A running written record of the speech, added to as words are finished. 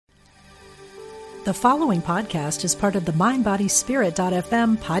The following podcast is part of the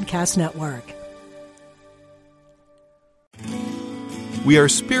MindBodySpirit.fm podcast network. We are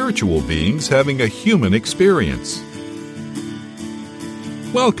spiritual beings having a human experience.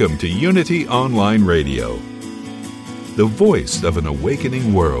 Welcome to Unity Online Radio, the voice of an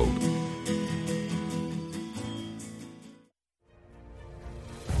awakening world.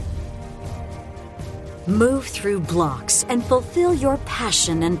 Move through blocks and fulfill your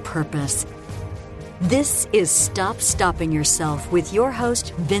passion and purpose. This is Stop Stopping Yourself with your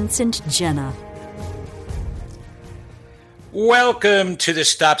host, Vincent Genna. Welcome to the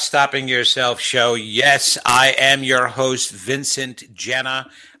Stop Stopping Yourself show. Yes, I am your host, Vincent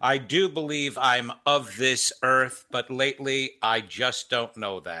Genna. I do believe I'm of this earth, but lately I just don't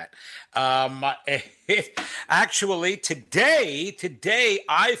know that. Actually, today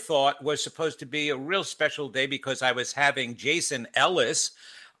I thought was supposed to be a real special day because I was having Jason Ellis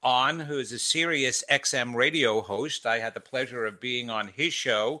on, who is a Sirius XM radio host. I had the pleasure of being on his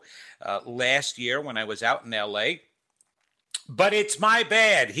show last year when I was out in LA. But it's my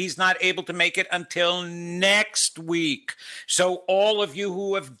bad. He's not able to make it until next week. So all of you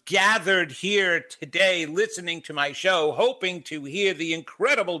who have gathered here today listening to my show, hoping to hear the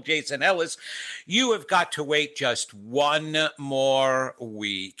incredible Jason Ellis, you have got to wait just one more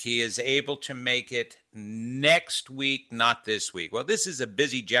week. He is able to make it next week, not this week. Well, this is a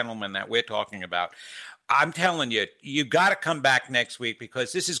busy gentleman that we're talking about. I'm telling you, you got to come back next week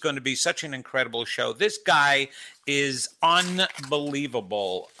because this is going to be such an incredible show. This guy is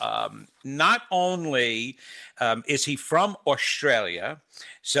unbelievable. Not only is he from Australia,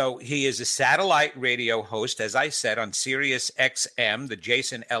 so he is a satellite radio host, as I said, on Sirius XM, the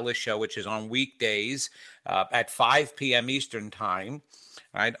Jason Ellis Show, which is on weekdays at 5 p.m. Eastern Time.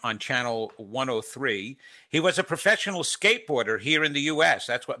 Right, on channel 103. He was a professional skateboarder here in the U.S.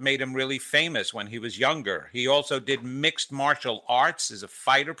 That's what made him really famous when he was younger. He also did mixed martial arts as a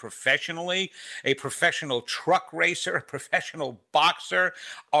fighter professionally, a professional truck racer, a professional boxer,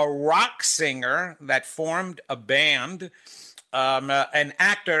 a rock singer that formed a band, an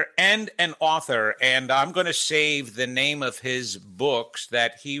actor and an author. And I'm going to save the name of his books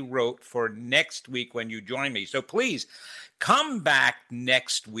that he wrote for next week when you join me. So please, come back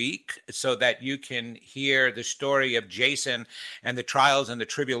next week so that you can hear the story of Jason and the trials and the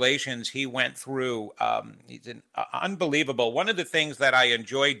tribulations he went through. He's unbelievable. One of the things that I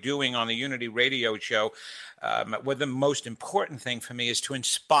enjoy doing on the Unity Radio Show, well, the most important thing for me is to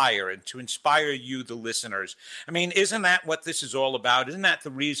inspire you, the listeners. I mean, isn't that what this is all about? Isn't that the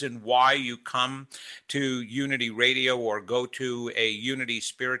reason why you come to Unity Radio or go to a Unity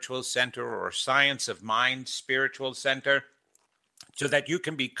Spiritual Center or Science of Mind Spiritual Center? So that you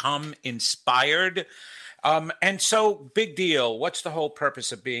can become inspired. And so, big deal. What's the whole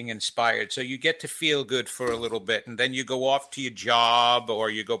purpose of being inspired? So you get to feel good for a little bit, and then you go off to your job or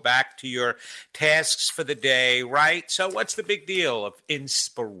you go back to your tasks for the day, right? So what's the big deal of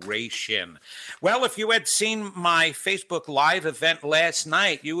inspiration? Well, if you had seen my Facebook Live event last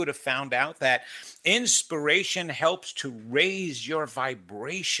night, you would have found out that inspiration helps to raise your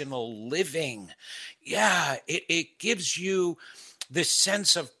vibrational living. Yeah, it gives you the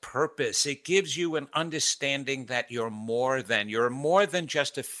sense of purpose. It gives you an understanding that you're more than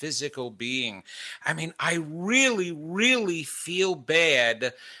just a physical being. I mean, I really, really feel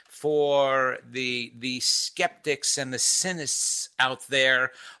bad for the skeptics and the cynics out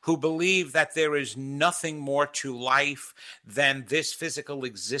there who believe that there is nothing more to life than this physical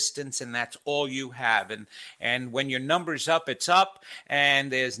existence, and that's all you have. And when your number's up, it's up,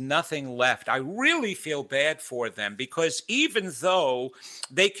 and there's nothing left. I really feel bad for them because even though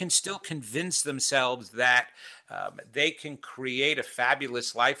they can still convince themselves that they can create a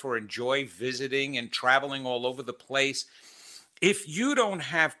fabulous life or enjoy visiting and traveling all over the place, if you don't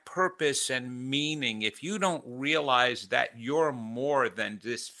have purpose and meaning, if you don't realize that you're more than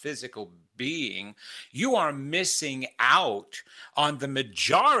this physical being, you are missing out on the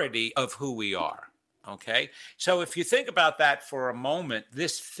majority of who we are. Okay? So if you think about that for a moment,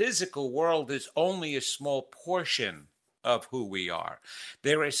 this physical world is only a small portion of who we are.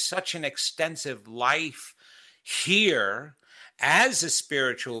 There is such an extensive life here as a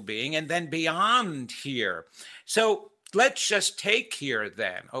spiritual being and then beyond here. So let's just take here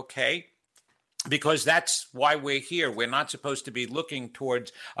then, okay? Because that's why we're here. We're not supposed to be looking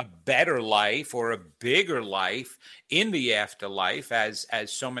towards a better life or a bigger life in the afterlife, as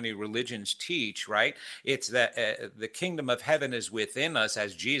so many religions teach, right? It's that the kingdom of heaven is within us,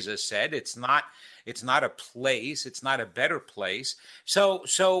 as Jesus said. It's not It's not a place. It's not a better place. So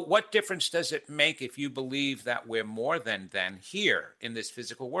what difference does it make if you believe that we're more than here in this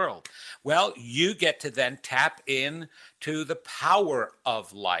physical world? Well, you get to then tap in to the power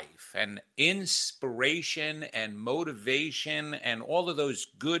of life and inspiration and motivation, and all of those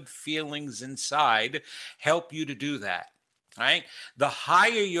good feelings inside help you to do that. Right? The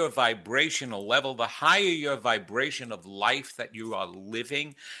higher your vibrational level, the higher your vibration of life that you are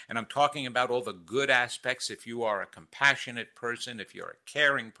living. And I'm talking about all the good aspects. If you are a compassionate person, if you're a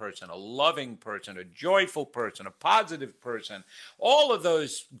caring person, a loving person, a joyful person, a positive person, all of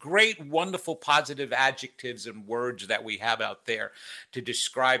those great, wonderful, positive adjectives and words that we have out there to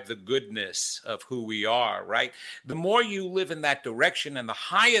describe the goodness of who we are, right? The more you live in that direction and the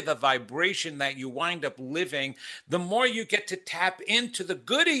higher the vibration that you wind up living, the more you get to tap into the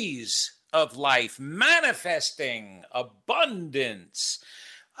goodies of life, manifesting abundance.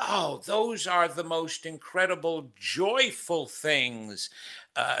 Oh, those are the most incredible, joyful things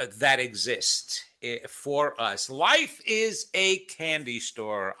that exist for us. Life is a candy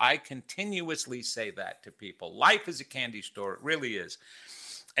store. I continuously say that to people. Life is a candy store. It really is.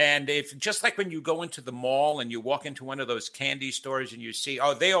 And if just like when you go into the mall and you walk into one of those candy stores and you see,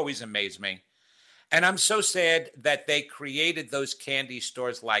 oh, they always amaze me. And I'm so sad that they created those candy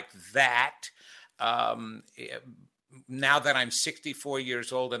stores like that. Now that I'm 64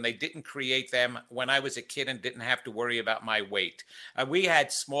 years old, and they didn't create them when I was a kid and didn't have to worry about my weight. We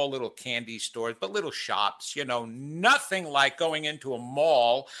had small little candy stores, but little shops, nothing like going into a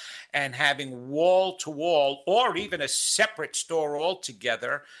mall and having wall to wall or even a separate store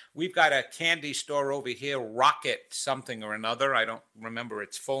altogether. We've got a candy store over here, Rocket something or another. I don't remember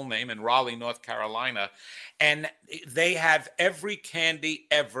its full name, in Raleigh, North Carolina. And they have every candy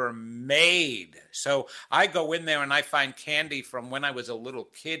ever made. So I go in there and I find candy from when I was a little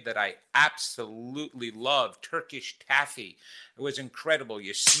kid that I absolutely loved. Turkish taffy. It was incredible.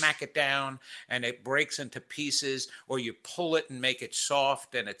 You smack it down and it breaks into pieces, or you pull it and make it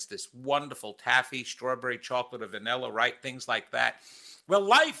soft, and it's this wonderful taffy, strawberry, chocolate, or vanilla, right? Things like that. Well,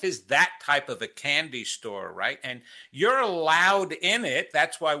 life is that type of a candy store, right? And you're allowed in it.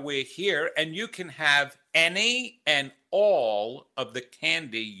 That's why we're here. And you can have any and all of the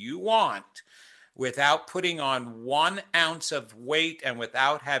candy you want without putting on 1 ounce of weight and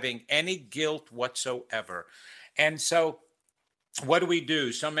without having any guilt whatsoever. And so what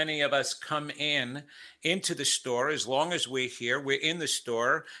do? So many of us come into the store. As long as we're here, we're in the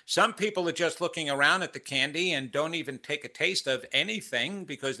store. Some people are just looking around at the candy and don't even take a taste of anything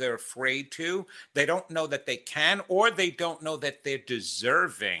because they're afraid to. They don't know that they can, or they don't know that they're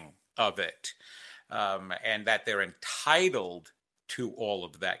deserving of it, and that they're entitled to all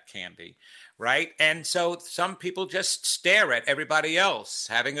of that candy, right? And so some people just stare at everybody else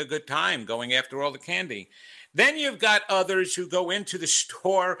having a good time, going after all the candy. Then you've got others who go into the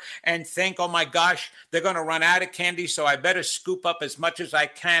store and think, oh my gosh, they're going to run out of candy, so I better scoop up as much as I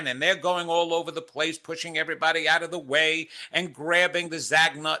can. And they're going all over the place, pushing everybody out of the way and grabbing the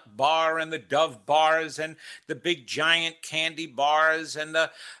Zagnut bar and the Dove bars and the big giant candy bars and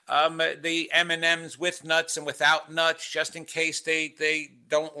the M&Ms with nuts and without nuts, just in case they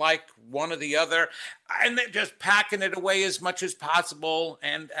don't like one or the other. And they're just packing it away as much as possible.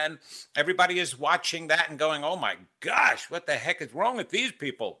 And everybody is watching that and going, oh my gosh, what the heck is wrong with these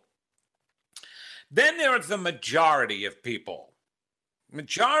people? Then there are the majority of people.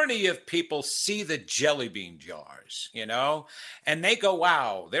 Majority of people see the jelly bean jars, and they go,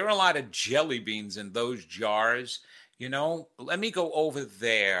 wow, there are a lot of jelly beans in those jars. Let me go over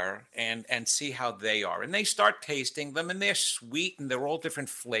there and see how they are. And they start tasting them, and they're sweet, and they're all different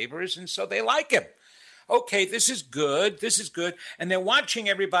flavors, and so they like them. Okay, this is good. And they're watching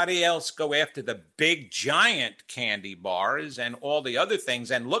everybody else go after the big, giant candy bars and all the other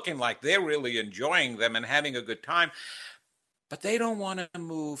things and looking like they're really enjoying them and having a good time. But they don't want to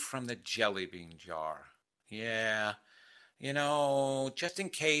move from the jelly bean jar. Yeah. Just in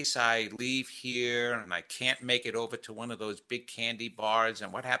case I leave here and I can't make it over to one of those big candy bars,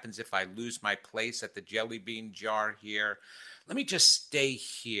 and what happens if I lose my place at the jelly bean jar here? Let me just stay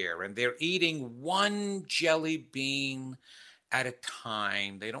here. And they're eating one jelly bean at a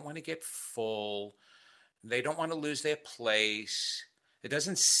time. They don't want to get full. They don't want to lose their place. It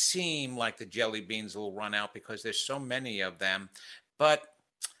doesn't seem like the jelly beans will run out because there's so many of them. But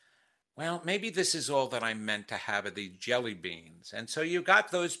well, maybe this is all that I'm meant to have of these jelly beans. And so you've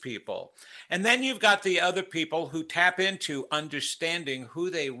got those people. And then you've got the other people who tap into understanding who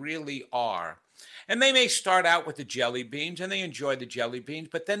they really are. And they may start out with the jelly beans and they enjoy the jelly beans,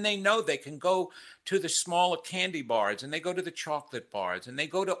 but then they know they can go to the smaller candy bars and they go to the chocolate bars and they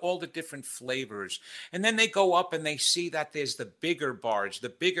go to all the different flavors. And then they go up and they see that there's the bigger bars, the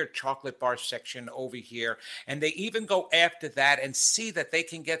bigger chocolate bar section over here. And they even go after that and see that they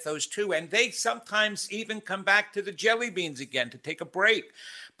can get those too. And they sometimes even come back to the jelly beans again to take a break.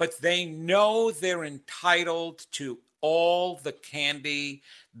 But they know they're entitled to all the candy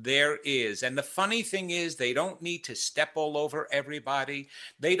there is. And the funny thing is, they don't need to step all over everybody.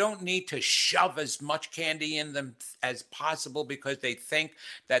 They don't need to shove as much candy in them as possible because they think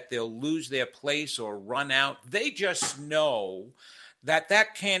that they'll lose their place or run out. They just know that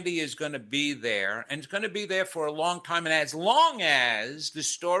that candy is going to be there, and it's going to be there for a long time. And as long as the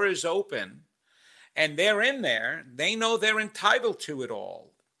store is open and they're in there, they know they're entitled to it all.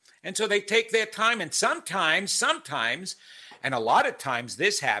 And so they take their time, and sometimes, and a lot of times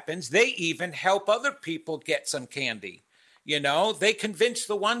this happens, they even help other people get some candy. You know, they convince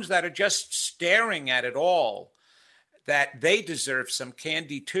the ones that are just staring at it all that they deserve some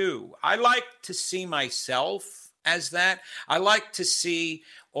candy too. I like to see myself as that. I like to see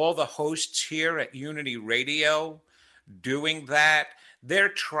all the hosts here at Unity Radio doing that. They're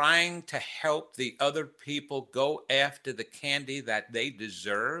trying to help the other people go after the candy that they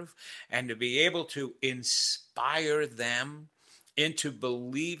deserve and to be able to inspire them into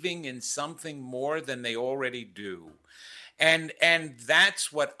believing in something more than they already do. And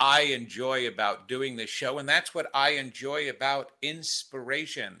that's what I enjoy about doing this show, and that's what I enjoy about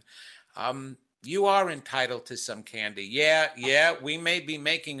inspiration. You are entitled to some candy. Yeah, we may be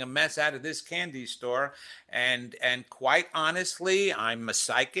making a mess out of this candy store. And quite honestly, I'm a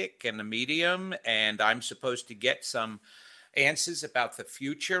psychic and a medium, and I'm supposed to get some answers about the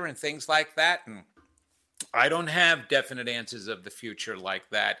future and things like that. And I don't have definite answers of the future like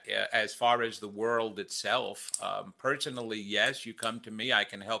that as far as the world itself. Personally, yes, you come to me, I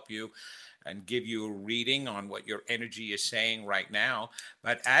can help you and give you a reading on what your energy is saying right now.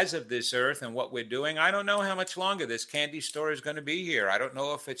 But as of this earth and what we're doing, I don't know how much longer this candy store is going to be here. I don't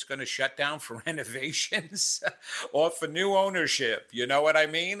know if it's going to shut down for renovations or for new ownership. You know what I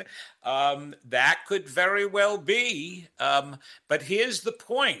mean? That could very well be. But here's the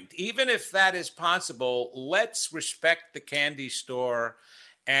point. Even if that is possible, let's respect the candy store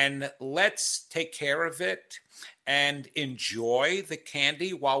and let's take care of it and enjoy the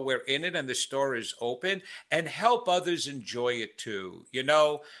candy while we're in it and the store is open, and help others enjoy it too. You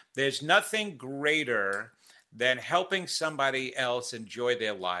know, there's nothing greater than helping somebody else enjoy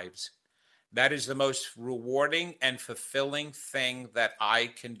their lives. That is the most rewarding and fulfilling thing that I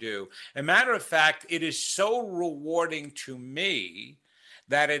can do. As a matter of fact, it is so rewarding to me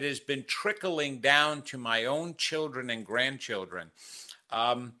that it has been trickling down to my own children and grandchildren.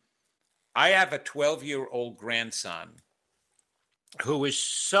 I have a 12-year-old grandson who is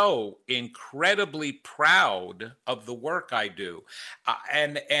so incredibly proud of the work I do.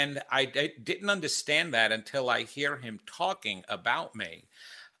 And I didn't understand that until I hear him talking about me.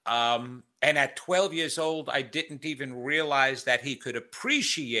 And at 12 years old, I didn't even realize that he could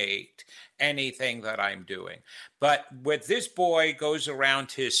appreciate anything that I'm doing. But with this boy goes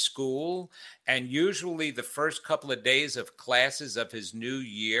around his school, and usually the first couple of days of classes of his new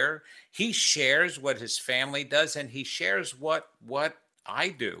year, he shares what his family does, and he shares what I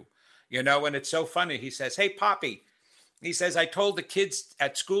do. You know, and it's so funny. He says, "Hey, Poppy," he says, "I told the kids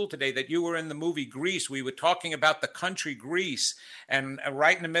at school today that you were in the movie Grease. We were talking about the country Grease. And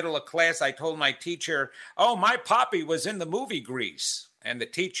right in the middle of class, I told my teacher, oh, my Poppy was in the movie Grease." And the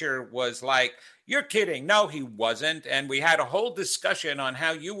teacher was like, "You're kidding." "No, he wasn't." And we had a whole discussion on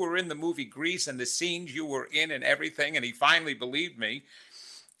how you were in the movie Grease and the scenes you were in and everything. And he finally believed me.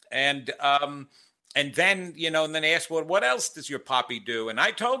 And then, you know, and then asked, "Well, what else does your Poppy do?" And I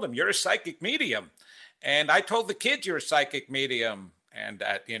told him, "You're a psychic medium." And I told the kids, "You're a psychic medium." And,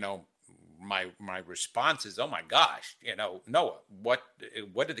 you know, my response is, "Oh, my gosh, you know, Noah, what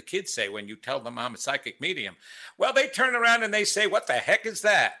do the kids say when you tell them I'm a psychic medium?" Well, they turn around and they say, "What the heck is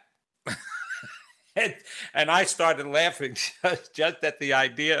that?" And I started laughing just at the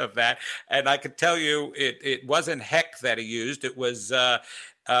idea of that. And I could tell you it wasn't heck that he used. It was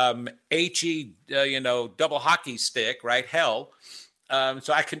H-E, double hockey stick, right? Hell.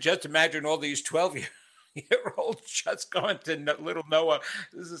 So I can just imagine all these 12-year-olds just going to little Noah.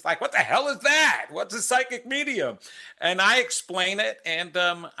 This is like, "What the hell is that? What's a psychic medium?" And I explain it, and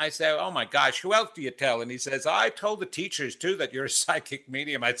I say, "Oh my gosh, who else do you tell?" And he says, "I told the teachers too that you're a psychic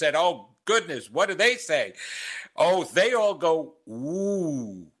medium." I said, "Oh goodness, what do they say?" "Oh, they all go,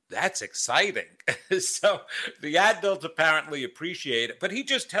 ooh, that's exciting." So the adults apparently appreciate it, but he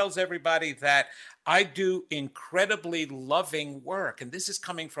just tells everybody that I do incredibly loving work. And this is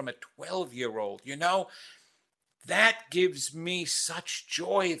coming from a 12-year-old. That gives me such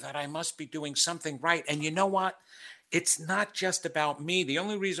joy that I must be doing something right. And you know what? It's not just about me. The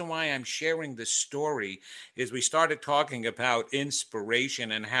only reason why I'm sharing this story is we started talking about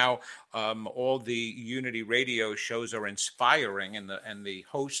inspiration and how all the Unity radio shows are inspiring, and the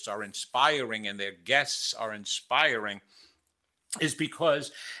hosts are inspiring, and their guests are inspiring, is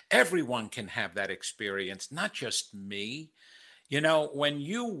because everyone can have that experience, not just me. When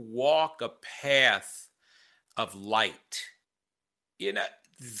you walk a path of light, you know,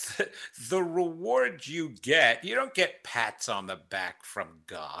 the reward you get, you don't get pats on the back from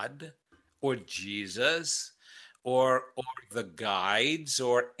God or Jesus or the guides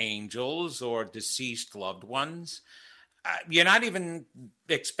or angels or deceased loved ones. You're not even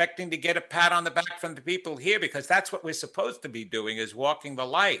expecting to get a pat on the back from the people here, because that's what we're supposed to be doing, is walking the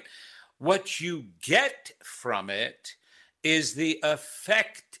light. What you get from it is the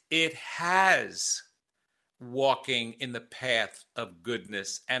effect it has walking in the path of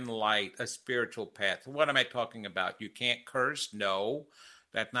goodness and light, a spiritual path. What am I talking about? You can't curse? No,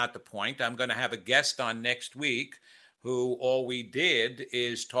 that's not the point. I'm going to have a guest on next week who all we did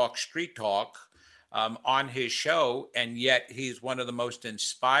is talk street talk on his show, and yet he's one of the most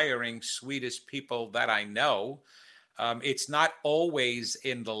inspiring, sweetest people that I know. It's not always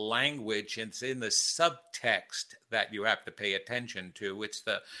in the language, it's in the subtext that you have to pay attention to. It's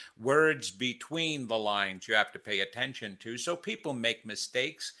the words between the lines you have to pay attention to. So people make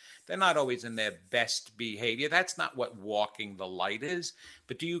mistakes. They're not always in their best behavior. That's not what walking the light is.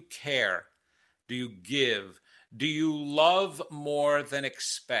 But do you care? Do you give? Do you love more than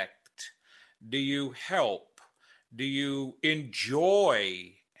expect? Do you help? Do you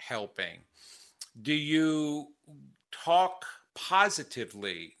enjoy helping? Do you talk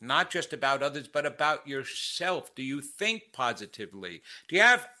positively, not just about others, but about yourself? Do you think positively? Do you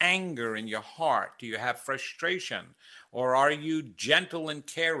have anger in your heart? Do you have frustration? Or are you gentle and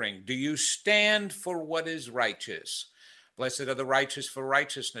caring? Do you stand for what is righteous? Blessed are the righteous for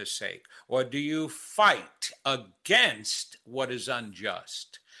righteousness' sake. Or do you fight against what is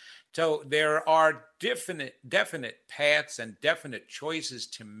unjust? So there are definite paths and definite choices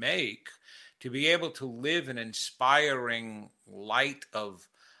to make to be able to live an inspiring life of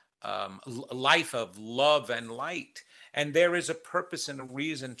love and light. And there is a purpose and a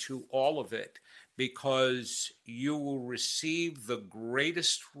reason to all of it, because you will receive the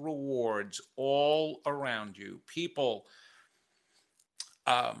greatest rewards all around you. People,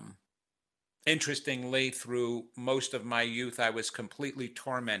 interestingly, through most of my youth, I was completely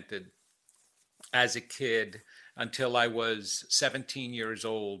tormented as a kid until I was 17 years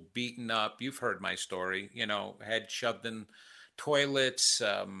old, beaten up. You've heard my story, head shoved in toilets,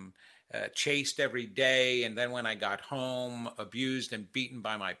 chased every day. And then when I got home, abused and beaten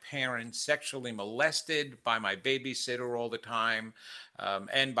by my parents, sexually molested by my babysitter all the time,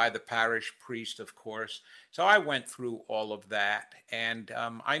 and by the parish priest, of course. So I went through all of that. And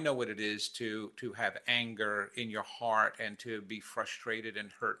I know what it is to have anger in your heart and to be frustrated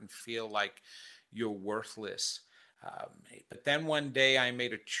and hurt and feel like you're worthless. But then one day I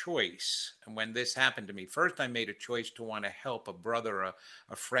made a choice. And when this happened to me, first I made a choice to want to help a brother,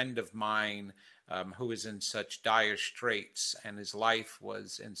 a friend of mine who was in such dire straits, and his life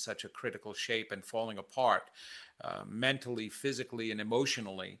was in such a critical shape and falling apart mentally, physically, and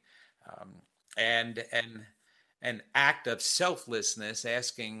emotionally. And an act of selflessness,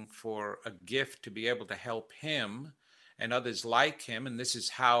 asking for a gift to be able to help him and others like him. And this is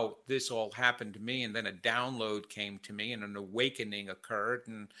how this all happened to me. And then a download came to me and an awakening occurred.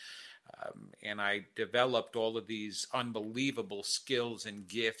 And I developed all of these unbelievable skills and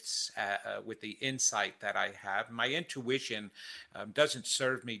gifts with the insight that I have. My intuition doesn't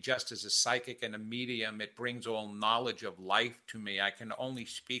serve me just as a psychic and a medium. It brings all knowledge of life to me. I can only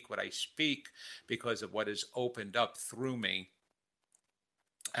speak what I speak because of what is opened up through me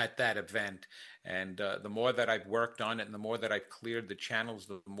at that event. And the more that I've worked on it and the more that I've cleared the channels,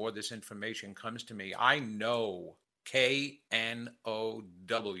 the more this information comes to me. I know, KNOW,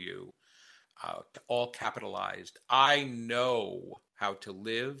 all capitalized. I know how to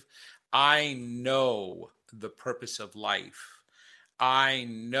live. I know the purpose of life. I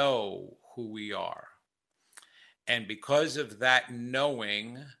know who we are. And because of that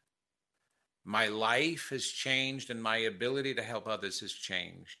knowing, my life has changed and my ability to help others has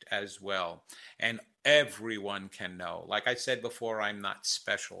changed as well. And everyone can know. Like I said before, I'm not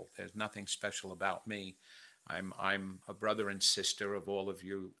special. There's nothing special about me. I'm a brother and sister of all of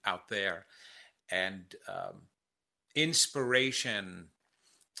you out there. And inspiration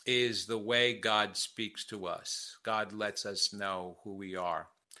is the way God speaks to us. God lets us know who we are.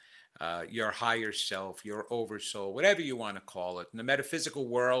 Your higher self, your oversoul, whatever you want to call it. In the metaphysical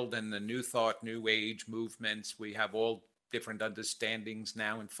world and the New Thought, New Age movements, we have all different understandings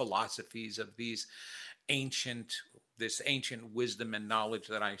now and philosophies of this ancient wisdom and knowledge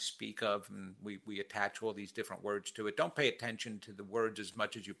that I speak of, and we attach all these different words to it. Don't pay attention to the words as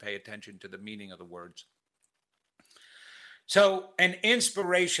much as you pay attention to the meaning of the words. So an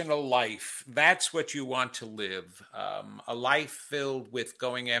inspirational life, that's what you want to live. A life filled with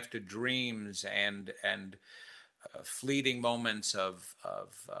going after dreams and fleeting moments of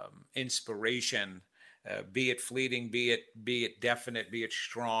inspiration, be it fleeting, be it definite, be it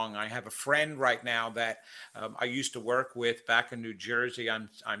strong. I have a friend right now that I used to work with back in New Jersey.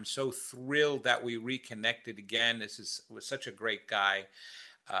 I'm so thrilled that we reconnected again. Was such a great guy.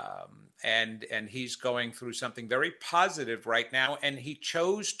 And he's going through something very positive right now, and he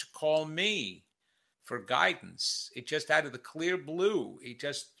chose to call me for guidance. It just out of the clear blue. He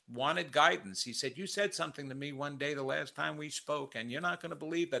just wanted guidance. He said, "You said something to me one day the last time we spoke, and you're not going to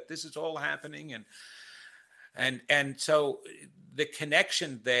believe that this is all happening." And so the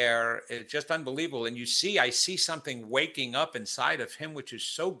connection there is just unbelievable. And I see something waking up inside of him, which is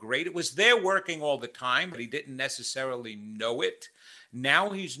so great. It was there working all the time, but he didn't necessarily know it. Now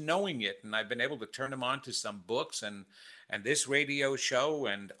he's knowing it, and I've been able to turn him on to some books and this radio show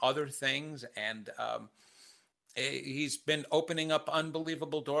and other things, and he's been opening up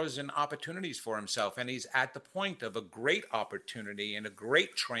unbelievable doors and opportunities for himself, and he's at the point of a great opportunity and a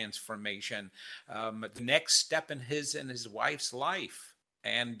great transformation, the next step in his and his wife's life.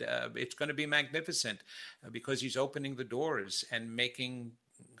 And it's going to be magnificent because he's opening the doors and making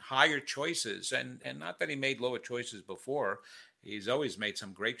higher choices, and not that he made lower choices before. He's always made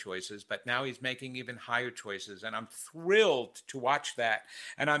some great choices, but now he's making even higher choices. And I'm thrilled to watch that.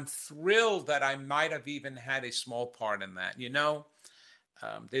 And I'm thrilled that I might have even had a small part in that.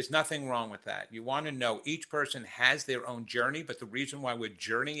 There's nothing wrong with that. You want to know each person has their own journey, but the reason why we're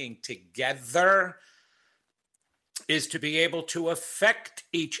journeying together is to be able to affect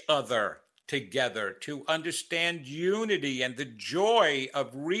each other together, to understand unity and the joy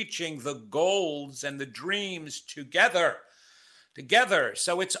of reaching the goals and the dreams together.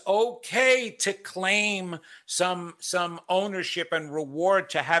 So it's okay to claim some ownership and reward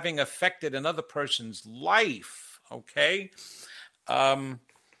to having affected another person's life. Okay. I'm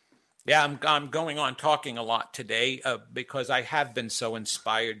going on talking a lot today because I have been so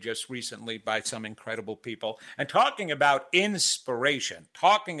inspired just recently by some incredible people. And talking about inspiration.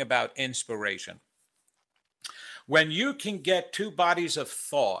 When you can get two bodies of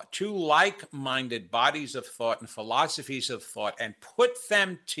thought, two like-minded bodies of thought and philosophies of thought, and put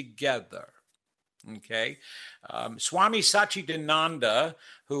them together, okay? Swami Satchidananda,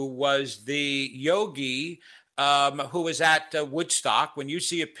 who was the yogi who was at Woodstock. When you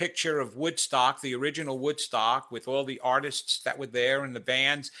see a picture of Woodstock, the original Woodstock, with all the artists that were there and the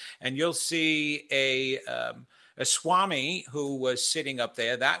bands, and you'll see a Swami who was sitting up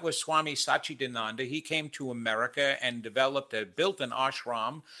there. That was Swami Satchidananda. He came to America and built an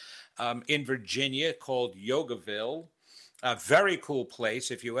ashram in Virginia called Yogaville. A very cool place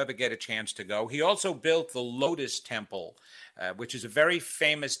if you ever get a chance to go. He also built the Lotus Temple, which is a very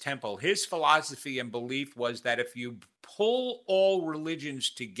famous temple. His philosophy and belief was that if you pull all religions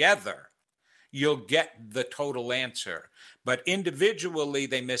together, you'll get the total answer. But individually,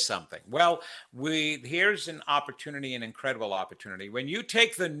 they miss something. Well, here's an opportunity, an incredible opportunity. When you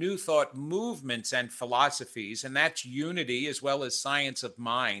take the New Thought movements and philosophies, and that's unity as well as science of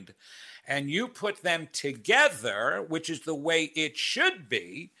mind, and you put them together, which is the way it should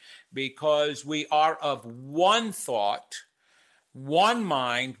be, because we are of one thought, one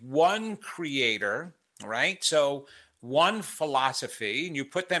mind, one creator, right? So one philosophy, and you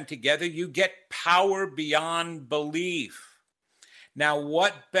put them together, you get power beyond belief. Now,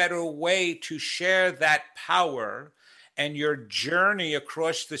 what better way to share that power and your journey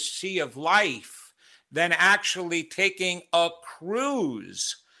across the sea of life than actually taking a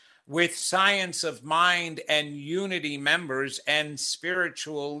cruise with Science of Mind and Unity members and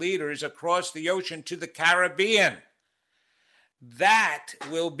spiritual leaders across the ocean to the Caribbean? That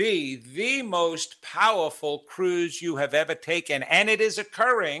will be the most powerful cruise you have ever taken, and it is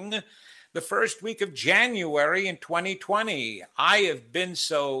occurring the first week of January in 2020. I have been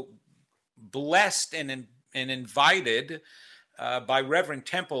so blessed and invited by Reverend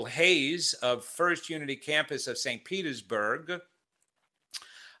Temple Hayes of First Unity Campus of St. Petersburg,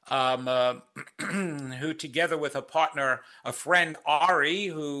 who together with a partner, a friend, Ari,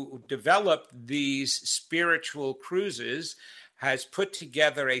 who developed these spiritual cruises, has put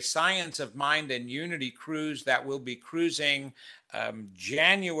together a Science of Mind and Unity cruise that will be cruising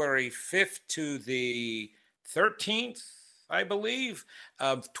January 5th to the 13th, I believe,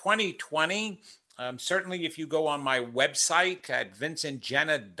 of 2020. Certainly, if you go on my website at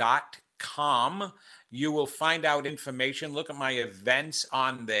vincentgenna.com, you will find out information. Look at my events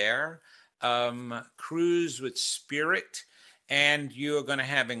on there. Cruise with Spirit. And you're going to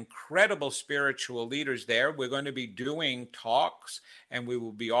have incredible spiritual leaders there. We're going to be doing talks, and we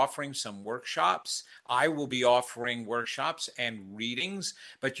will be offering some workshops. I will be offering workshops and readings,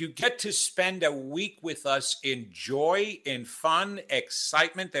 but you get to spend a week with us in joy, in fun,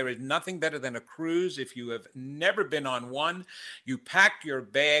 excitement. There is nothing better than a cruise. If you have never been on one, you pack your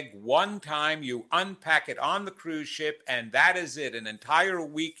bag one time, you unpack it on the cruise ship, and that is it. An entire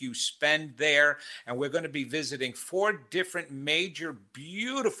week you spend there, and we're going to be visiting 4 different major,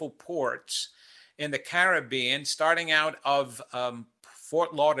 beautiful ports in the Caribbean, starting out of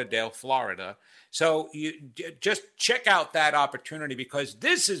Fort Lauderdale, Florida. So you just check out that opportunity, because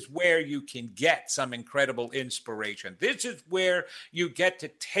this is where you can get some incredible inspiration. This is where you get to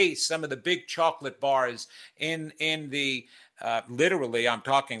taste some of the big chocolate bars in the literally, I'm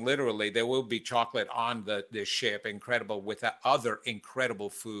talking literally, there will be chocolate on the ship, incredible, with other incredible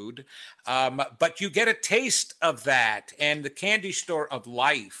food. But you get a taste of that, and the candy store of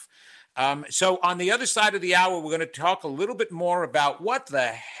life. So on the other side of the hour, we're going to talk a little bit more about what the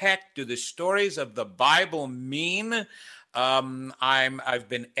heck do the stories of the Bible mean. I've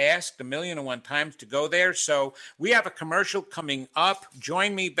been asked 1,000,001 times to go there. So we have a commercial coming up.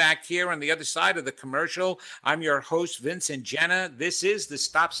 Join me back here on the other side of the commercial. I'm your host, Vincent Genna. This is the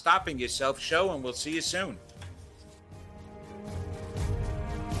Stop Stopping Yourself show, and we'll see you soon.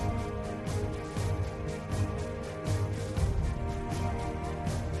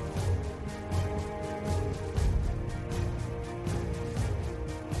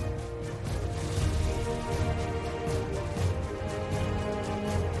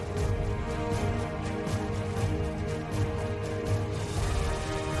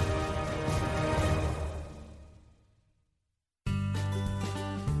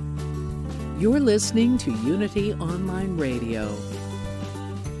 You're listening to Unity Online Radio,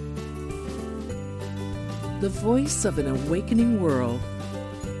 the voice of an awakening world.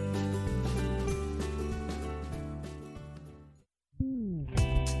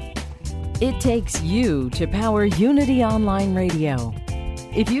 It takes you to power Unity Online Radio.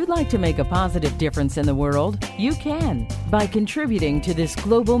 If you'd like to make a positive difference in the world, you can by contributing to this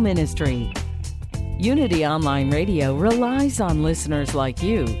global ministry. Unity Online Radio relies on listeners like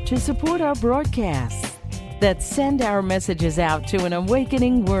you to support our broadcasts that send our messages out to an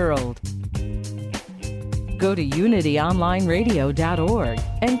awakening world. Go to unityonlineradio.org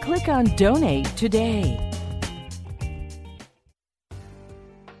and click on Donate today.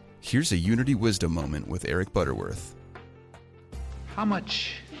 Here's a Unity Wisdom Moment with Eric Butterworth. How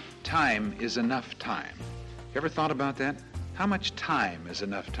much time is enough time? You ever thought about that? How much time is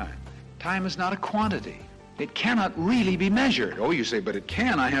enough time? Time is not a quantity. It cannot really be measured. Oh, you say, but it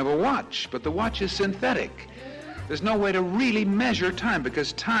can. I have a watch. But the watch is synthetic. There's no way to really measure time,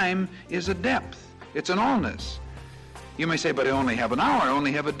 because time is a depth. It's an allness. You may say, but I only have an hour. I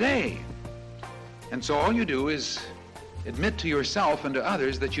only have a day. And so all you do is admit to yourself and to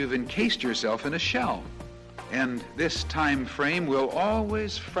others that you've encased yourself in a shell. And this time frame will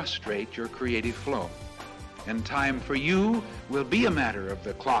always frustrate your creative flow. And time for you will be a matter of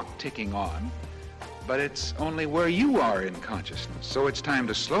the clock ticking on, but it's only where you are in consciousness. So it's time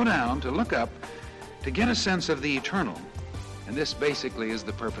to slow down, to look up, to get a sense of the eternal. And this basically is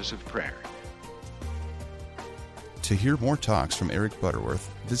the purpose of prayer. To hear more talks from Eric Butterworth,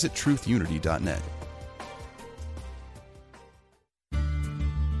 visit truthunity.net.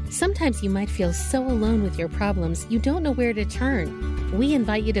 Sometimes you might feel so alone with your problems you don't know where to turn. We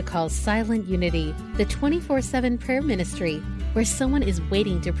invite you to call Silent Unity, the 24/7 prayer ministry, where someone is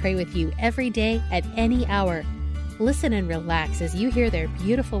waiting to pray with you every day at any hour. Listen and relax as you hear their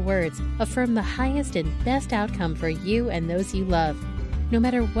beautiful words affirm the highest and best outcome for you and those you love. No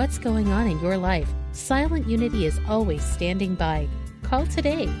matter what's going on in your life, Silent Unity is always standing by. Call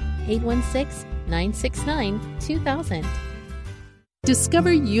today, 816-969-2000.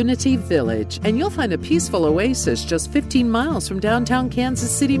 Discover Unity Village, and you'll find a peaceful oasis just 15 miles from downtown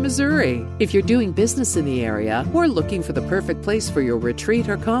Kansas City, Missouri. If you're doing business in the area or looking for the perfect place for your retreat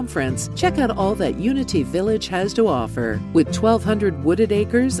or conference, check out all that Unity Village has to offer. With 1,200 wooded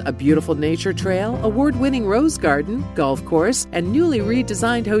acres, a beautiful nature trail, award-winning rose garden, golf course, and newly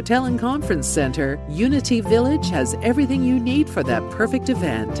redesigned hotel and conference center, Unity Village has everything you need for that perfect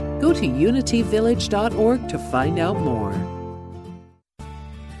event. Go to unityvillage.org to find out more.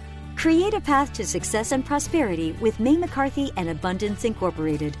 Create a path to success and prosperity with Mae McCarthy and Abundance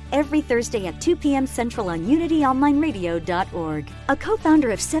Incorporated every Thursday at 2 p.m. Central on UnityOnlineRadio.org. A co-founder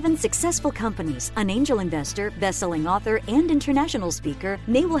of 7 successful companies, an angel investor, best-selling author, and international speaker,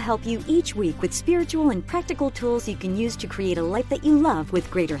 Mae will help you each week with spiritual and practical tools you can use to create a life that you love with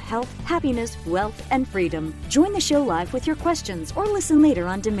greater health, happiness, wealth, and freedom. Join the show live with your questions or listen later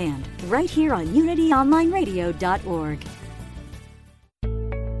on demand, right here on UnityOnlineRadio.org.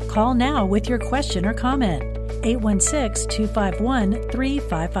 Call now with your question or comment.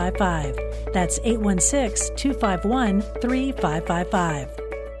 816-251-3555. That's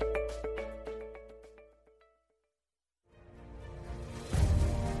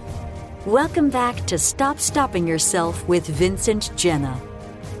 816-251-3555. Welcome back to Stop Stopping Yourself with Vincent Genna.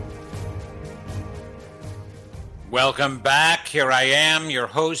 Welcome back. Here I am, your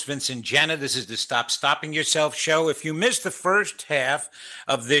host, Vincent Genna. This is the Stop Stopping Yourself show. If you missed the first half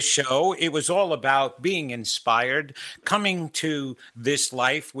of this show, it was all about being inspired, coming to this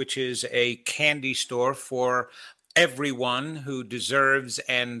life, which is a candy store for everyone who deserves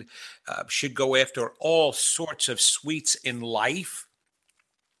and should go after all sorts of sweets in life.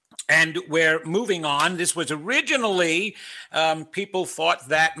 And we're moving on. This was originally, people thought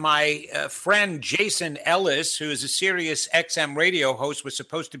that my friend Jason Ellis, who is a Sirius XM radio host, was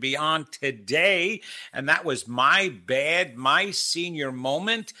supposed to be on today. And that was my bad, my senior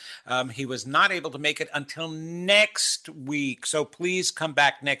moment. He was not able to make it until next week. So please come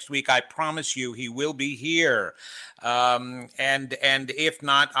back next week. I promise you he will be here. And if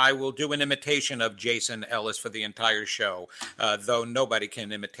not, I will do an imitation of Jason Ellis for the entire show, though nobody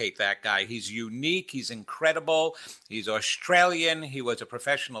can imitate that guy. He's unique. He's incredible. He's Australian. He was a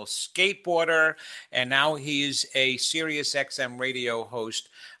professional skateboarder, and now he's a Sirius XM radio host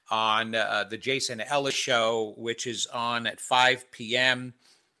on the Jason Ellis Show, which is on at 5 p.m.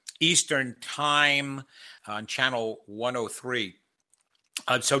 Eastern Time on Channel 103.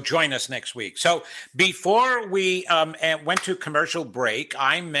 So join us next week. So before we went to commercial break,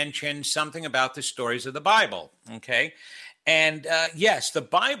 I mentioned something about the stories of the Bible, okay? And yes, the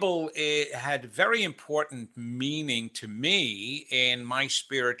Bible had very important meaning to me in my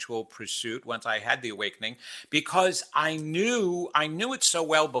spiritual pursuit once I had the awakening, because I knew it so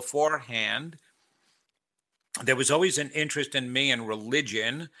well beforehand. There was always an interest in me in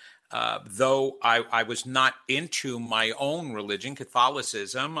religion, though I was not into my own religion,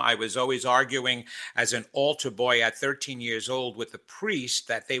 Catholicism. I was always arguing as an altar boy at 13 years old with the priest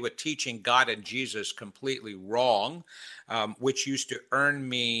that they were teaching God and Jesus completely wrong, which used to earn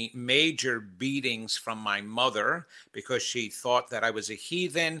me major beatings from my mother because she thought that I was a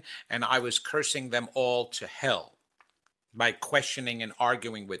heathen and I was cursing them all to hell by questioning and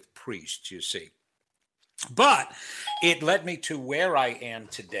arguing with priests, you see. But it led me to where I am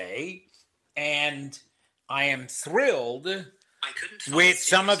today, and I am thrilled with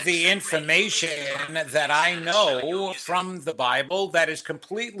some of the information that I know from the Bible that is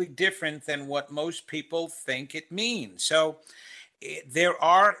completely different than what most people think it means. So let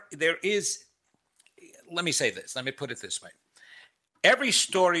me say this, let me put it this way. Every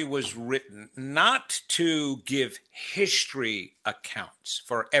story was written not to give history accounts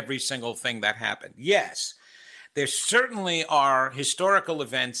for every single thing that happened. Yes, there certainly are historical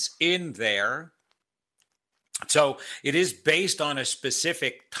events in there. So it is based on a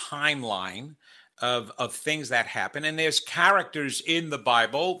specific timeline of things that happen. And there's characters in the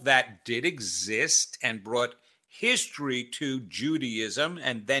Bible that did exist and brought history to Judaism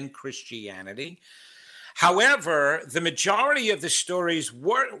and then Christianity. However, the majority of the stories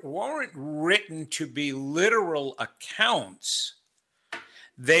weren't written to be literal accounts.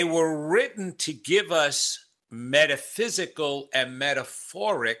 They were written to give us metaphysical and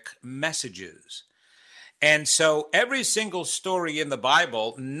metaphoric messages. And so every single story in the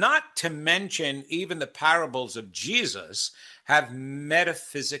Bible, not to mention even the parables of Jesus, have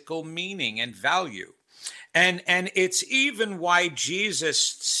metaphysical meaning and value. And it's even why Jesus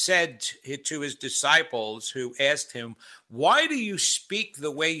said to his disciples who asked him, why do you speak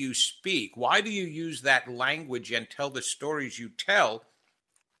the way you speak? Why do you use that language and tell the stories you tell?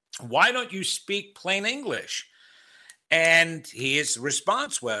 Why don't you speak plain English? And his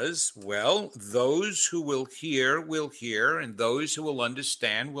response was, well, those who will hear, and those who will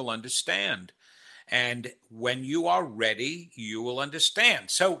understand. And when you are ready, you will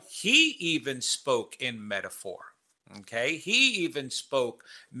understand. So he even spoke in metaphor, okay? He even spoke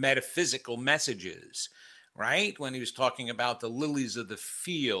metaphysical messages, right? When he was talking about the lilies of the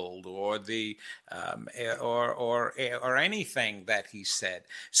field or the or anything that he said.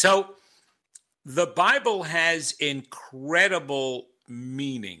 So the Bible has incredible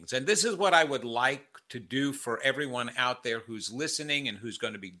meanings. And this is what I would like to do for everyone out there who's listening and who's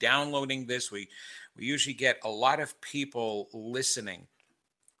going to be downloading this. We usually get a lot of people listening.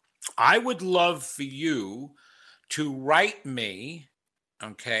 I would love for you to write me,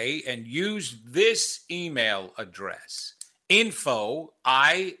 okay, and use this email address, info,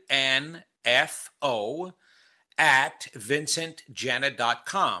 I-N-F-O, at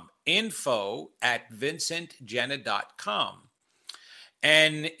vincentgenna.com, info@vincentgenna.com.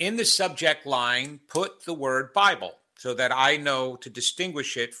 And in the subject line, put the word Bible so that I know to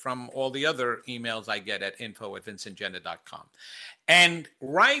distinguish it from all the other emails I get at info@vincentgenna.com. And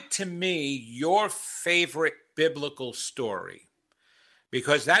write to me your favorite biblical story,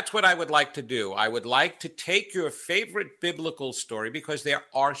 because that's what I would like to do. I would like to take your favorite biblical story, because there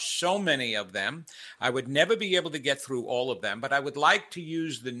are so many of them. I would never be able to get through all of them, but I would like to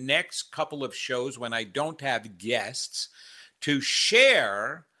use the next couple of shows when I don't have guests to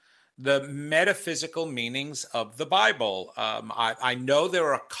share the metaphysical meanings of the Bible. I know there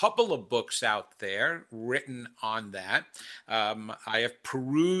are a couple of books out there written on that. I have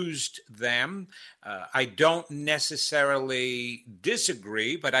perused them. I don't necessarily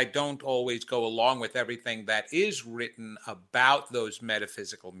disagree, but I don't always go along with everything that is written about those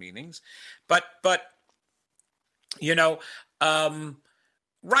metaphysical meanings. But you know,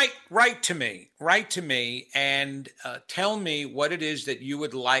 Write to me, and tell me what it is that you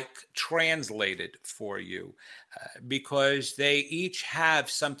would like translated for you, because they each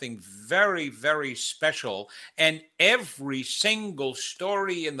have something very, very special, and every single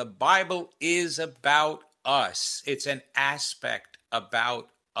story in the Bible is about us. It's an aspect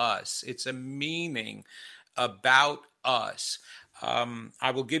about us. It's a meaning about us.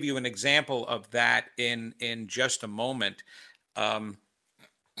 I will give you an example of that in just a moment.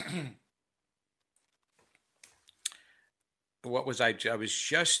 What was I was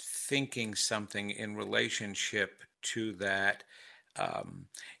just thinking something in relationship to that.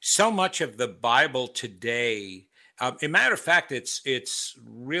 So much of the Bible today, a matter of fact, it's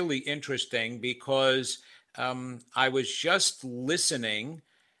really interesting, because I was just listening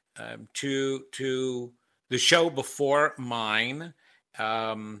to the show before mine.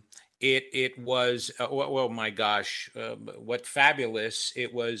 It was, oh my gosh, what fabulous.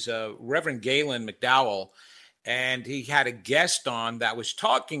 It was Reverend Galen McDowell, and he had a guest on that was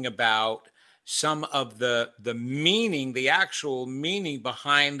talking about some of the meaning, the actual meaning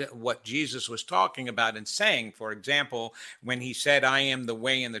behind what Jesus was talking about and saying. For example, when he said, "I am the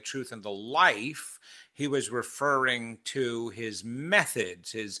way and the truth and the life," he was referring to his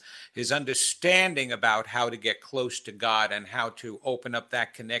methods, his understanding about how to get close to God and how to open up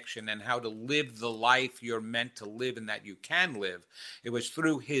that connection and how to live the life you're meant to live and that you can live. It was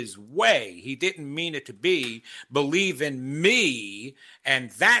through his way. He didn't mean it to be, believe in me,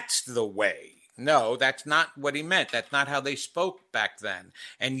 and that's the way. No, that's not what he meant. That's not how they spoke back then.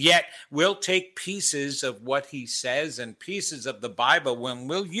 And yet we'll take pieces of what he says and pieces of the Bible when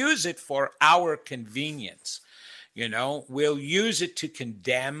we'll use it for our convenience. You know, we'll use it to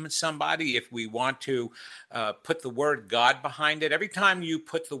condemn somebody if we want to put the word God behind it. Every time you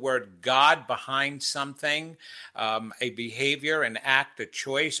put the word God behind something, a behavior, an act, a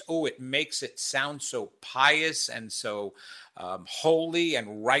choice, it makes it sound so pious and so holy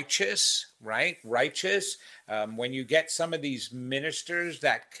and righteous, right? Righteous. When you get some of these ministers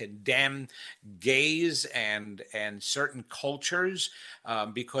that condemn gays and certain cultures,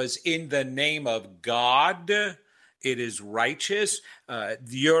 because in the name of God, it is righteous.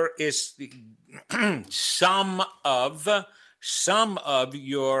 Some of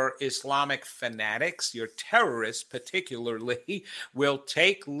your Islamic fanatics, your terrorists particularly, will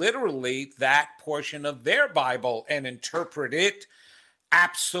take literally that portion of their Bible and interpret it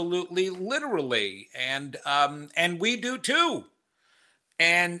absolutely literally, and we do too.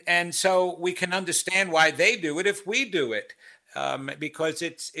 And so we can understand why they do it if we do it. Because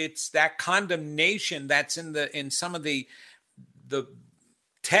it's that condemnation that's in some of the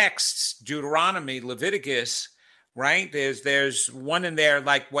texts, Deuteronomy, Leviticus, right? There's one in there,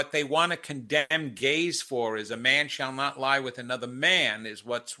 like what they want to condemn gays for is a man shall not lie with another man, is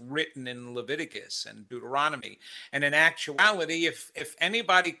what's written in Leviticus and Deuteronomy. And in actuality, if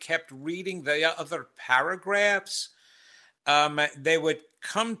anybody kept reading the other paragraphs, they would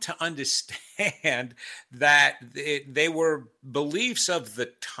come to understand that they were beliefs of the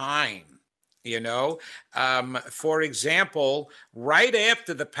time, you know. For example, right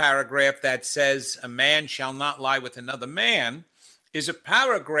after the paragraph that says a man shall not lie with another man, is a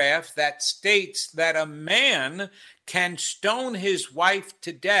paragraph that states that a man can stone his wife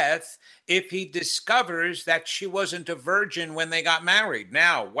to death if he discovers that she wasn't a virgin when they got married.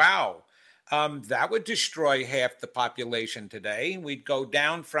 Now, wow, that would destroy half the population today. We'd go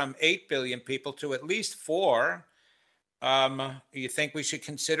down from 8 billion people to at least 4. You think we should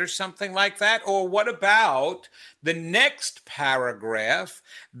consider something like that? Or what about the next paragraph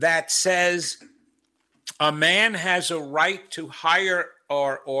that says a man has a right to hire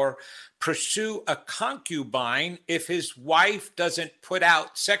or pursue a concubine if his wife doesn't put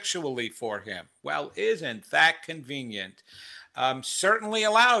out sexually for him? Well, isn't that convenient? Certainly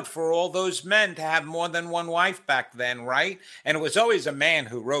allowed for all those men to have more than one wife back then, right? And it was always a man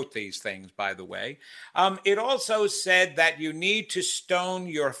who wrote these things, by the way. It also said that you need to stone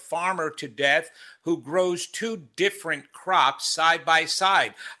your farmer to death who grows 2 different crops side by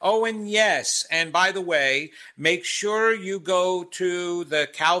side. Oh, and yes, and by the way, make sure you go to the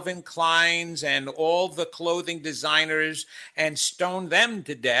Calvin Kleins and all the clothing designers and stone them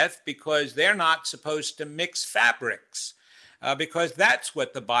to death because they're not supposed to mix fabrics. Because that's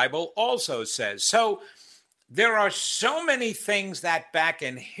what the Bible also says. So there are so many things that back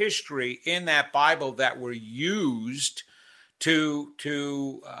in history in that Bible that were used to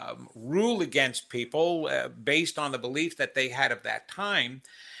rule against people based on the belief that they had of that time.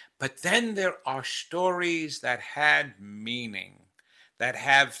 But then there are stories that had meaning, that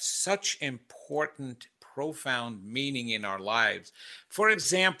have such important, profound meaning in our lives. For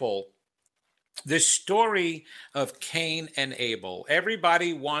example, the story of Cain and Abel.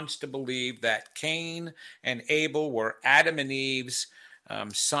 Everybody wants to believe that Cain and Abel were Adam and Eve's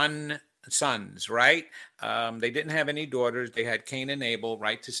sons, right? They didn't have any daughters. They had Cain and Abel,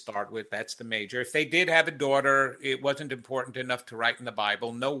 right, to start with. That's the major. If they did have a daughter, it wasn't important enough to write in the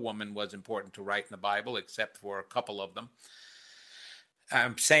Bible. No woman was important to write in the Bible, except for a couple of them.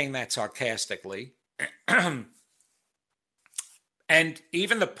 I'm saying that sarcastically. And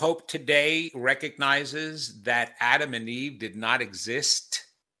even the Pope today recognizes that Adam and Eve did not exist,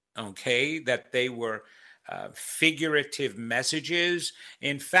 okay, that they were figurative messages.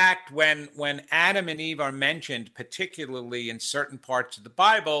 In fact, when Adam and Eve are mentioned, particularly in certain parts of the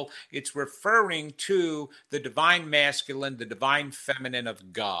Bible, it's referring to the divine masculine, the divine feminine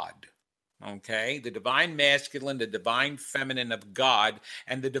of God. Okay, the divine masculine, the divine feminine of God,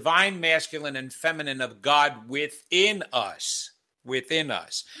 and the divine masculine and feminine of God within us.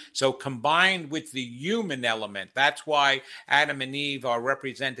 So combined with the human element, that's why Adam and Eve are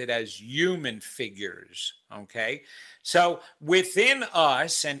represented as human figures, okay? So within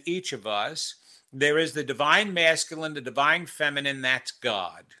us and each of us, there is the divine masculine, the divine feminine, that's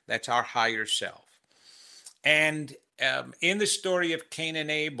God. That's our higher self. And in the story of Cain and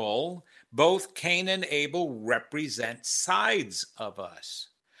Abel, both Cain and Abel represent sides of us.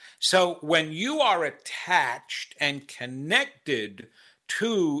 So when you are attached and connected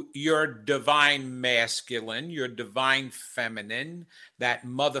to your divine masculine, your divine feminine, that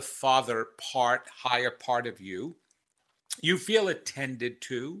mother-father part, higher part of you, you feel attended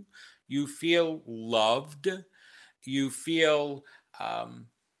to, you feel loved, you feel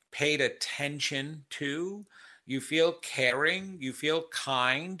paid attention to, you feel caring, you feel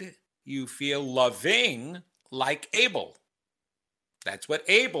kind, you feel loving like Abel. That's what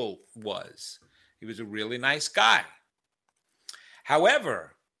Abel was. He was a really nice guy.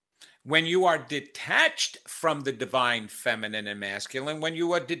 However, when you are detached from the divine feminine and masculine, when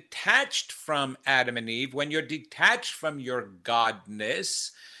you are detached from Adam and Eve, when you're detached from your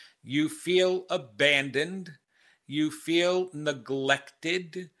godness, you feel abandoned, you feel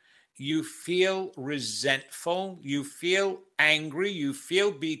neglected, you feel resentful, you feel angry, you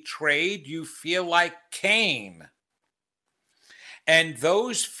feel betrayed, you feel like Cain. And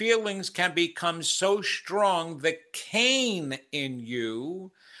those feelings can become so strong that Cain in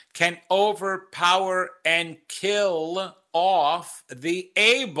you can overpower and kill off the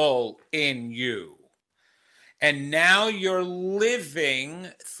Abel in you. And now you're living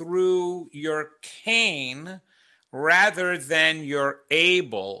through your Cain rather than your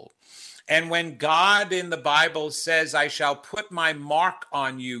Abel. And when God in the Bible says, I shall put my mark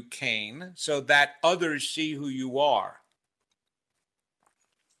on you, Cain, so that others see who you are.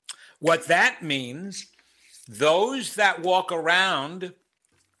 What that means, those that walk around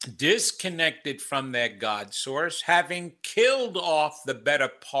disconnected from their God source, having killed off the better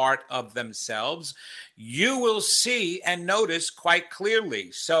part of themselves, you will see and notice quite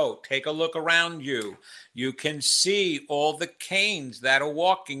clearly. So take a look around you. You can see all the Cains that are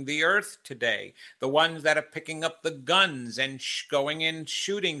walking the earth today, the ones that are picking up the guns and going in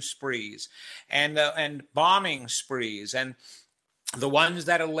shooting sprees and bombing sprees and the ones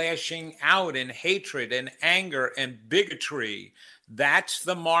that are lashing out in hatred and anger and bigotry, that's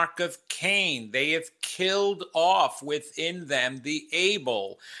the mark of Cain. They have killed off within them the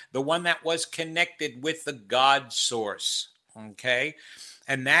Abel, the one that was connected with the God source. Okay?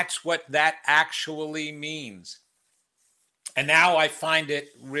 And that's what that actually means. And now I find it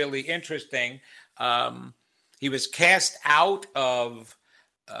really interesting. He was cast out of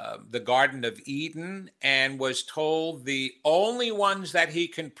the Garden of Eden and was told the only ones that he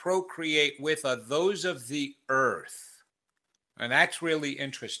can procreate with are those of the earth. And that's really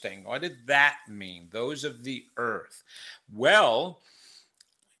interesting. What did that mean? Those of the earth. Well,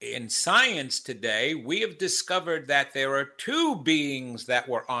 in science today, we have discovered that there are two beings that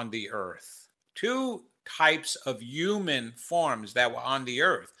were on the earth, two types of human forms that were on the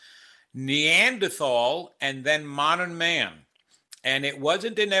earth, Neanderthal and then modern man. And it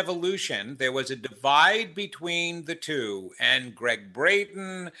wasn't an evolution. There was a divide between the two. And Greg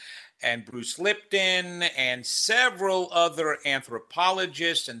Brayton and Bruce Lipton and several other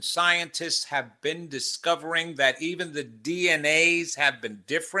anthropologists and scientists have been discovering that even the DNAs have been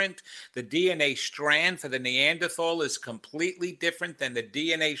different. The DNA strand for the Neanderthal is completely different than the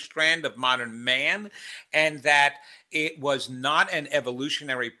DNA strand of modern man, and that it was not an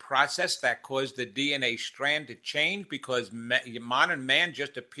evolutionary process that caused the DNA strand to change, because modern man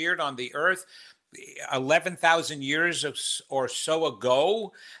just appeared on the earth 11,000 years or so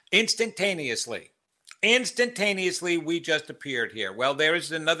ago, instantaneously, we just appeared here. Well, there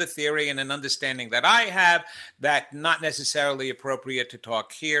is another theory and an understanding that I have that not necessarily appropriate to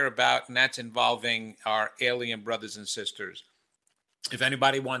talk here about, and that's involving our alien brothers and sisters. If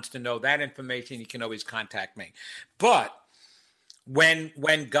anybody wants to know that information, you can always contact me. But when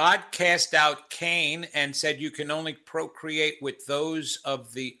God cast out Cain and said you can only procreate with those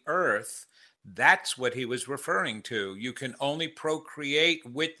of the earth, that's what he was referring to. You can only procreate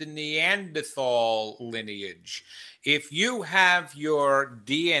with the Neanderthal lineage. If you have your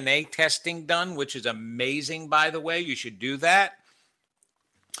DNA testing done, which is amazing, by the way, you should do that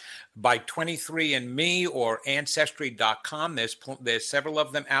by 23andMe or Ancestry.com. There's several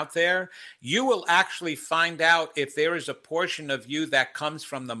of them out there. You will actually find out if there is a portion of you that comes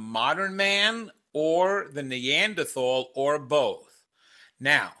from the modern man or the Neanderthal or both.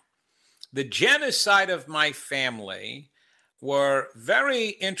 Now, the Jenner side of my family were a very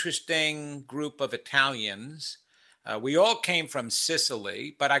interesting group of Italians. We all came from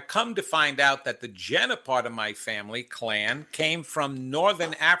Sicily, but I come to find out that the Jenner part of my family clan came from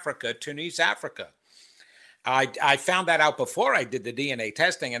northern Africa, Tunis, Africa. I found that out before I did the DNA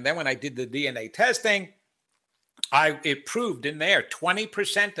testing, and then when I did the DNA testing, it proved in there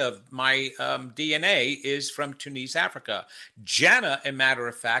 20% of my DNA is from Tunis, Africa. Jenner, a matter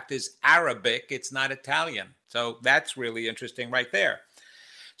of fact, is Arabic. It's not Italian. So that's really interesting right there.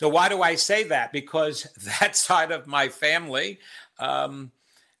 So why do I say that? Because that side of my family,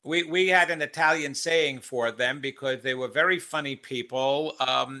 we had an Italian saying for them because they were very funny people,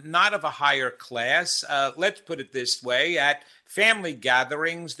 not of a higher class. Let's put it this way. At family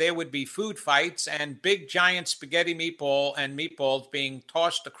gatherings, there would be food fights and big giant spaghetti meatballs being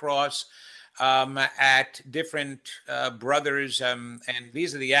tossed across at different brothers. And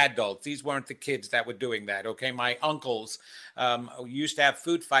these are the adults. These weren't the kids that were doing that. Okay. My uncles used to have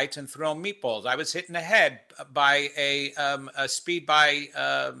food fights and throw meatballs. I was hit in the head by a speed by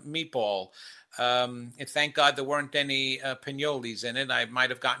meatball. And thank God there weren't any pinoles in it. I might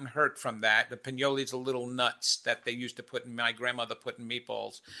have gotten hurt from that. The pinoles are little nuts that they used to my grandmother put in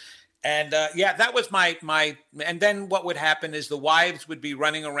meatballs. And that was my, and then what would happen is the wives would be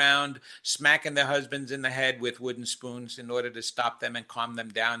running around smacking their husbands in the head with wooden spoons in order to stop them and calm them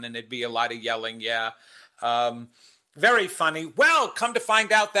down. And there'd be a lot of yelling. Very funny. Well, come to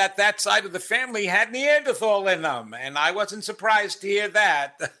find out that side of the family had Neanderthal in them. And I wasn't surprised to hear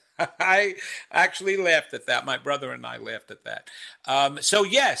that. I actually laughed at that. My brother and I laughed at that.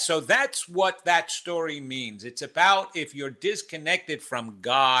 So that's what that story means. It's about if you're disconnected from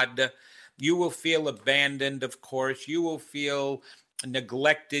God, you will feel abandoned, of course. You will feel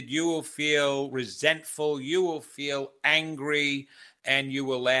neglected. You will feel resentful. You will feel angry, and you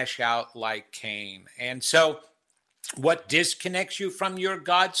will lash out like Cain. And so what disconnects you from your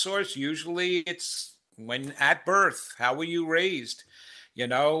God source? Usually it's when at birth. How were you raised? You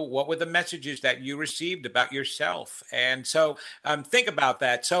know, what were the messages that you received about yourself? And so think about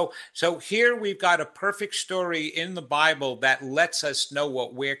that. So here we've got a perfect story in the Bible that lets us know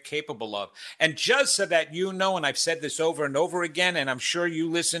what we're capable of. And just so that you know, and I've said this over and over again, and I'm sure you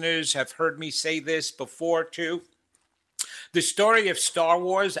listeners have heard me say this before too, The story of Star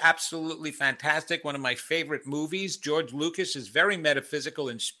Wars, absolutely fantastic. One of my favorite movies. George Lucas is very metaphysical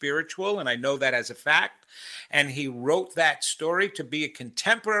and spiritual, and I know that as a fact. And he wrote that story to be a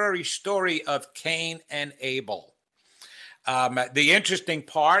contemporary story of Cain and Abel. The interesting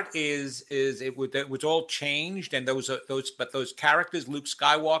part is it was all changed, and those characters, Luke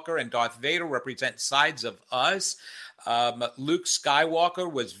Skywalker and Darth Vader, represent sides of us. Luke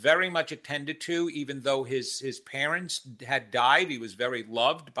Skywalker was very much attended to, even though his parents had died. He was very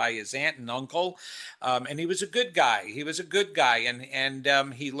loved by his aunt and uncle, and he was a good guy. He was a good guy, and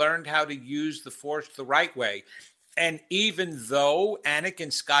he learned how to use the Force the right way. And even though Anakin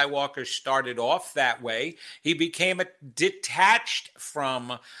Skywalker started off that way, he became detached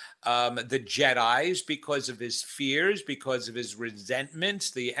from the Jedis because of his fears, because of his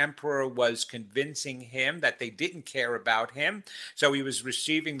resentments. The Emperor was convincing him that they didn't care about him. So he was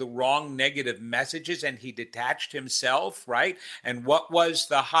receiving the wrong negative messages, and he detached himself, right? And what was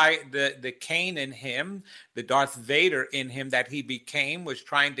the Cain in him, the Darth Vader in him that he became, was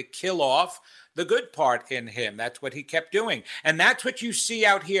trying to kill off the good part in him. That's what he kept doing. And that's what you see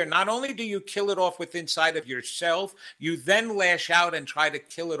out here. Not only do you kill it off with inside of yourself, you then lash out and try to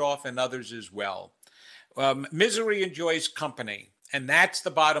kill it off in others as well. Misery enjoys company. And that's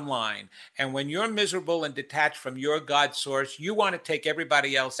the bottom line. And when you're miserable and detached from your God source, you want to take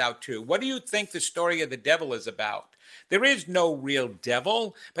everybody else out too. What do you think the story of the devil is about? There is no real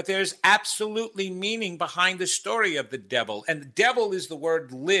devil, but there's absolutely meaning behind the story of the devil. And the devil is the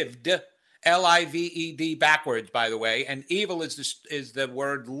word lived, L-I-V-E-D backwards, by the way, and evil is the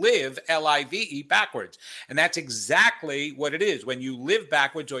word live, L-I-V-E backwards. And that's exactly what it is. When you live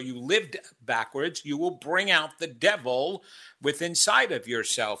backwards or you lived backwards, you will bring out the devil within inside of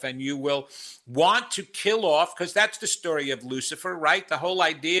yourself, and you will want to kill off, because that's the story of Lucifer, right? The whole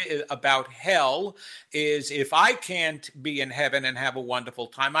idea about hell is, if I can't be in heaven and have a wonderful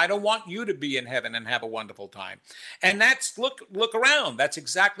time, I don't want you to be in heaven and have a wonderful time. And that's, look around. That's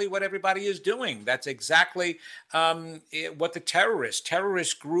exactly what everybody is doing. That's exactly what the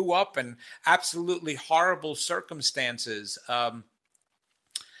terrorists grew up in absolutely horrible circumstances.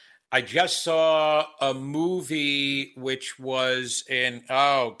 I just saw a movie which was in,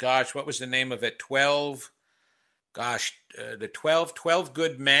 what was the name of it? 12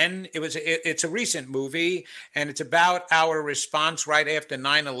 Good Men. It's a recent movie, and it's about our response right after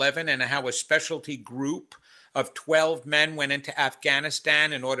 9/11 and how a specialty group of 12 men went into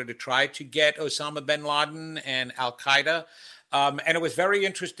Afghanistan in order to try to get Osama bin Laden and Al-Qaeda. And it was very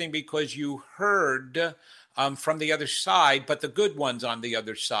interesting because you heard from the other side, but the good ones on the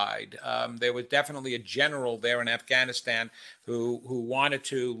other side. There was definitely a general there in Afghanistan who wanted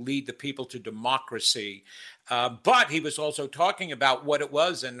to lead the people to democracy. But he was also talking about what it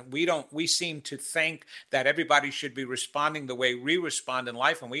was, and we seem to think that everybody should be responding the way we respond in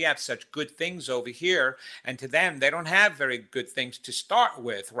life, and we have such good things over here, and to them, they don't have very good things to start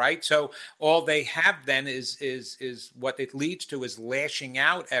with, right? So all they have then is what it leads to is lashing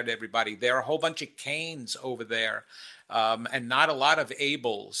out at everybody. There are a whole bunch of Cains over there, and not a lot of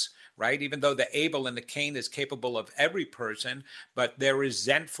Abels, right? Even though the Abel and the Cain is capable of every person, but they're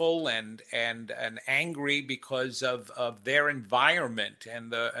resentful and angry because of their environment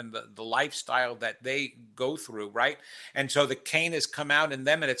and the lifestyle that they go through, right? And so the Cain has come out in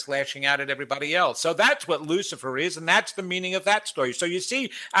them, and it's lashing out at everybody else. So that's what Lucifer is, and that's the meaning of that story. So you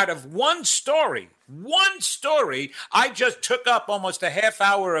see, out of one story, I just took up almost a half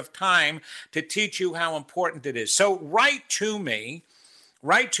hour of time to teach you how important it is. So write to me.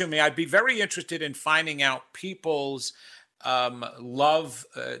 I'd be very interested in finding out people's love,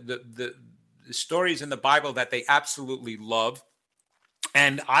 the stories in the Bible that they absolutely love.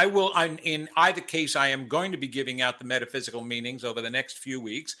 And I will, in either case, I am going to be giving out the metaphysical meanings over the next few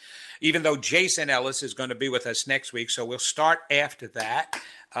weeks, even though Jason Ellis is going to be with us next week. So we'll start after that.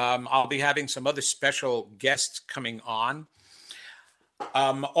 I'll be having some other special guests coming on.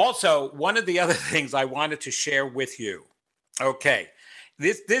 Also, one of the other things I wanted to share with you. Okay.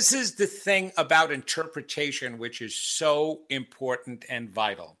 This is the thing about interpretation, which is so important and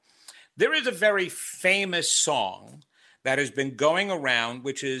vital. There is a very famous song that has been going around,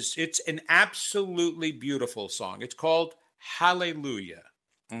 it's an absolutely beautiful song. It's called Hallelujah.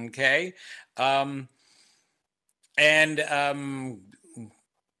 Okay.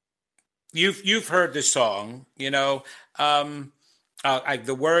 You've heard the song, the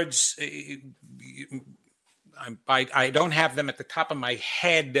words, I don't have them at the top of my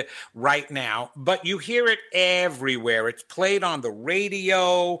head right now, but you hear it everywhere. It's played on the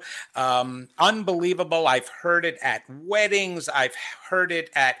radio. Unbelievable. I've heard it at weddings. I've heard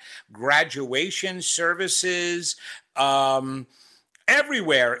it at graduation services.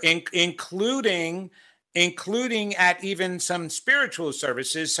 everywhere, including at even some spiritual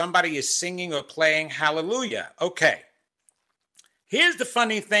services. Somebody is singing or playing hallelujah. Okay. Here's the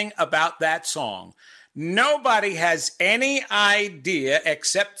funny thing about that song. Nobody has any idea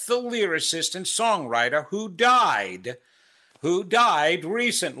except the lyricist and songwriter who died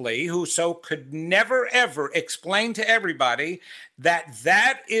recently, who so could never, ever explain to everybody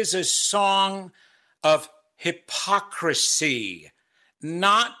that is a song of hypocrisy,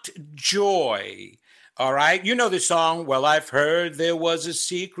 not joy. All right. You know the song, well, I've heard there was a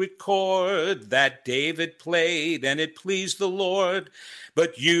secret chord that David played and it pleased the Lord,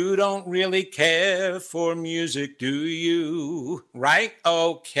 but you don't really care for music, do you? Right?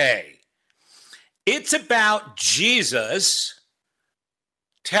 Okay. It's about Jesus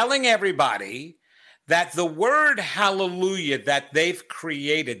telling everybody that the word hallelujah that they've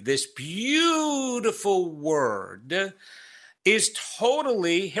created, this beautiful word, is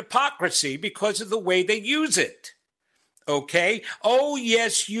totally hypocrisy because of the way they use it. Okay? Oh,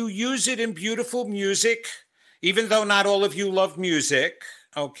 yes, you use it in beautiful music, even though not all of you love music.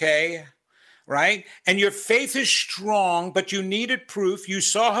 Okay? Right? And your faith is strong, but you needed proof. You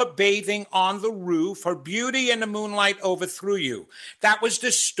saw her bathing on the roof. Her beauty in the moonlight overthrew you. That was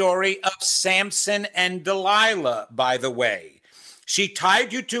the story of Samson and Delilah, by the way. She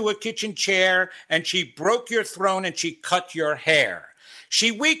tied you to a kitchen chair and she broke your throne and she cut your hair.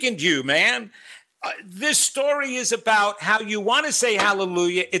 She weakened you, man. This story is about how you want to say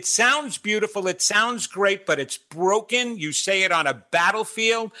hallelujah. It sounds beautiful. It sounds great, but it's broken. You say it on a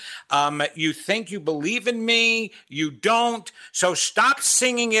battlefield. You think you believe in me. You don't. So stop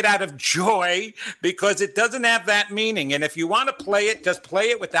singing it out of joy because it doesn't have that meaning. And if you want to play it, just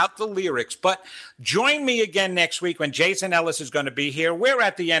play it without the lyrics. But join me again next week when Jason Ellis is going to be here. We're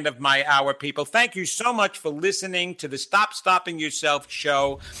at the end of my hour, people. Thank you so much for listening to the Stop Stopping Yourself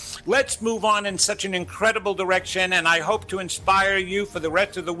show. Let's move on in such an incredible direction, and I hope to inspire you for the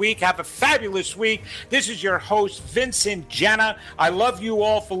rest of the week. Have a fabulous week. This is your host, Vincent Genna. I love you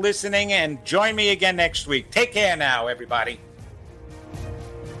all for listening, and join me again next week. Take care now, everybody.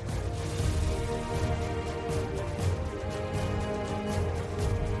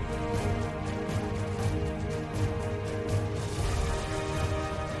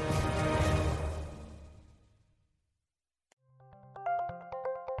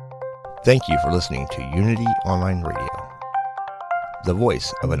 Thank you for listening to Unity Online Radio, the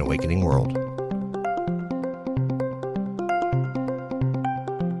voice of an awakening world.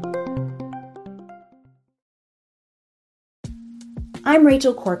 I'm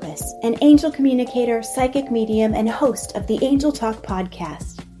Rachel Corpus, an angel communicator, psychic medium, and host of the Angel Talk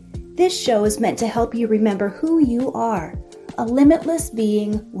podcast. This show is meant to help you remember who you are, a limitless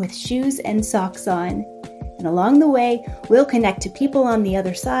being with shoes and socks on. And along the way, we'll connect to people on the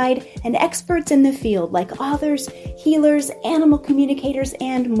other side and experts in the field like authors, healers, animal communicators,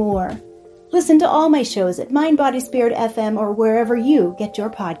 and more. Listen to all my shows at Mind, Body, Spirit FM or wherever you get your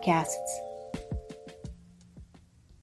podcasts.